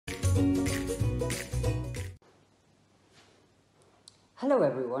Hello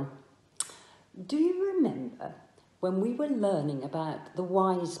everyone. Do you remember when we were learning about the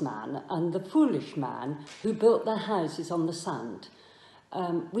wise man and the foolish man who built their houses on the sand?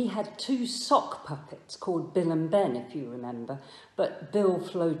 We had two sock puppets called Bill and Ben, if you remember, but Bill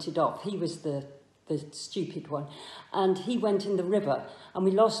floated off. He was the stupid one, and he went in the river and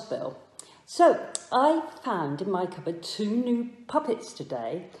we lost Bill. So I found in my cupboard two new puppets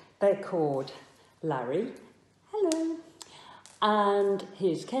today. They're called Larry. Hello. And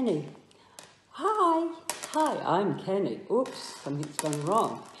here's Kenny. Hi, I'm Kenny. Oops, something's gone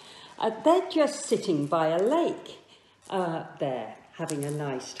wrong. They're just sitting by a lake. They're having a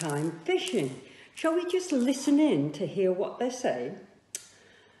nice time fishing. Shall we just listen in to hear what they're saying?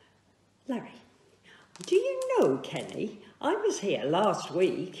 Larry, do you know, Kenny, I was here last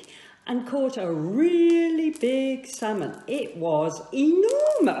week and caught a really big salmon. It was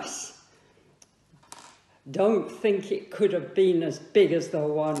enormous. Don't think it could have been as big as the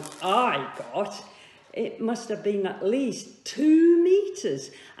one I got. It must have been at least 2 meters,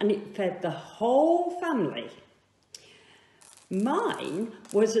 and it fed the whole family. Mine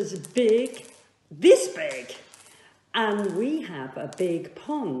was as big, this big, and we have a big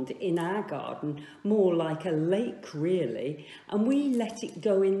pond in our garden, more like a lake really, and we let it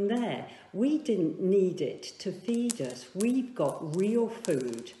go in there. We didn't need it to feed us. We've got real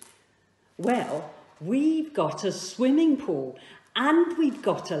food. Well, we've got a swimming pool and we've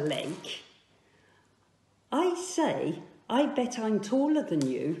got a lake. I say, I bet I'm taller than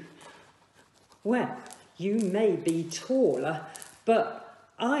you. Well, you may be taller,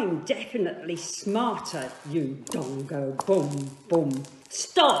 but I'm definitely smarter, you dongo. Boom, boom.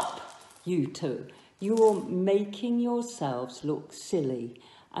 Stop, you two. You're making yourselves look silly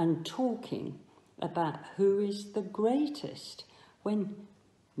and talking about who is the greatest when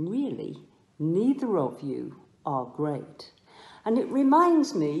really neither of you are great. And it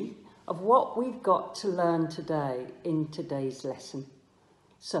reminds me of what we've got to learn today in today's lesson.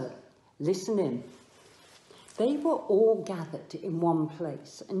 So, listen in. They were all gathered in one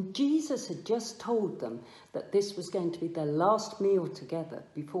place, and Jesus had just told them that this was going to be their last meal together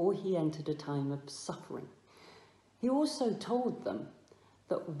before he entered a time of suffering. He also told them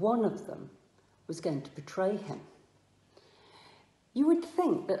that one of them was going to betray him. You would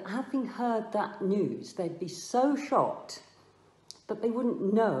think that having heard that news, they'd be so shocked that they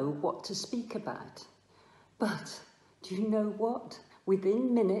wouldn't know what to speak about. But do you know what?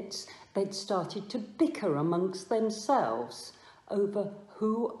 Within minutes, they'd started to bicker amongst themselves over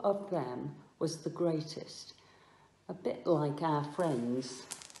who of them was the greatest. A bit like our friends,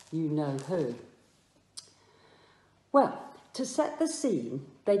 you know who. Well, to set the scene,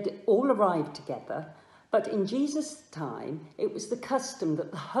 they'd all arrived together. But in Jesus' time, it was the custom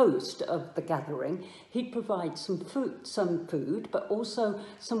that the host of the gathering, he'd provide some food, but also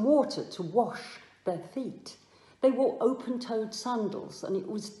some water to wash their feet. They wore open-toed sandals, and it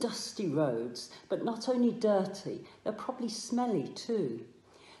was dusty roads, but not only dirty, they're probably smelly too.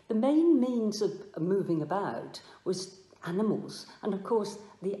 The main means of moving about was animals, and of course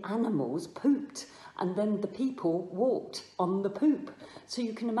the animals pooped, and then the people walked on the poop. So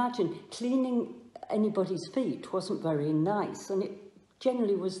you can imagine cleaning anybody's feet wasn't very nice, and it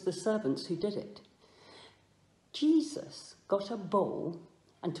generally was the servants who did it. Jesus got a bowl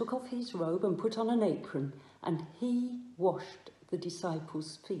and took off his robe and put on an apron, and he washed the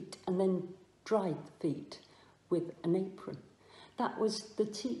disciples' feet and then dried the feet with an apron. That was the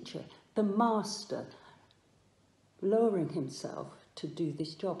teacher, the master, lowering himself to do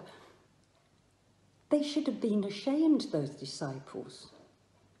this job. They should have been ashamed, those disciples,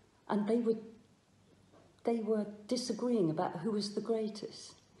 and they were disagreeing about who was the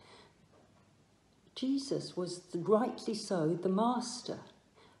greatest. Jesus was, rightly so, the master,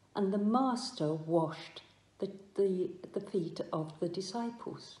 and the master washed the feet of the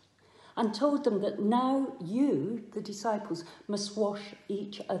disciples and told them that now you, the disciples, must wash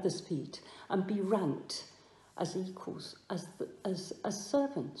each other's feet and be ranked as equals, as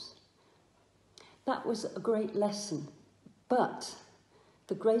servants. That was a great lesson, but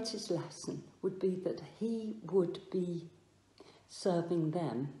the greatest lesson would be that he would be serving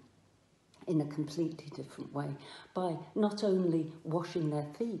them in a completely different way by not only washing their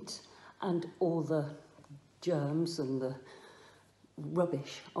feet and all the germs and the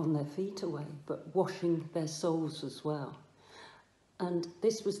rubbish on their feet away, but washing their souls as well. And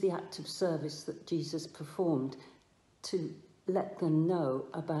this was the act of service that Jesus performed to let them know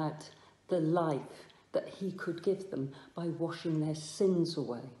about the life that he could give them by washing their sins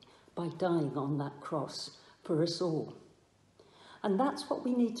away, by dying on that cross for us all. And that's what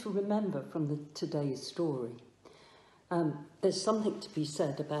we need to remember from today's story. there's something to be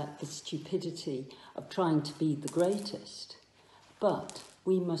said about the stupidity of trying to be the greatest. But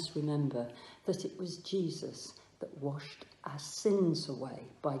we must remember that it was Jesus that washed our sins away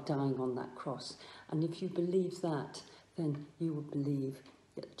by dying on that cross. And if you believe that, then you will believe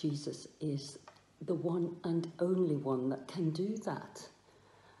that Jesus is the one and only one that can do that.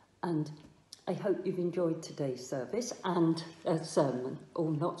 And I hope you've enjoyed today's service and sermon,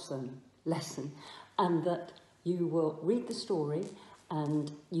 or not sermon, lesson, and that you will read the story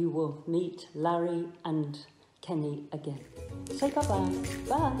and you will meet Larry and Kenny again. Say bye-bye.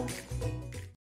 Bye.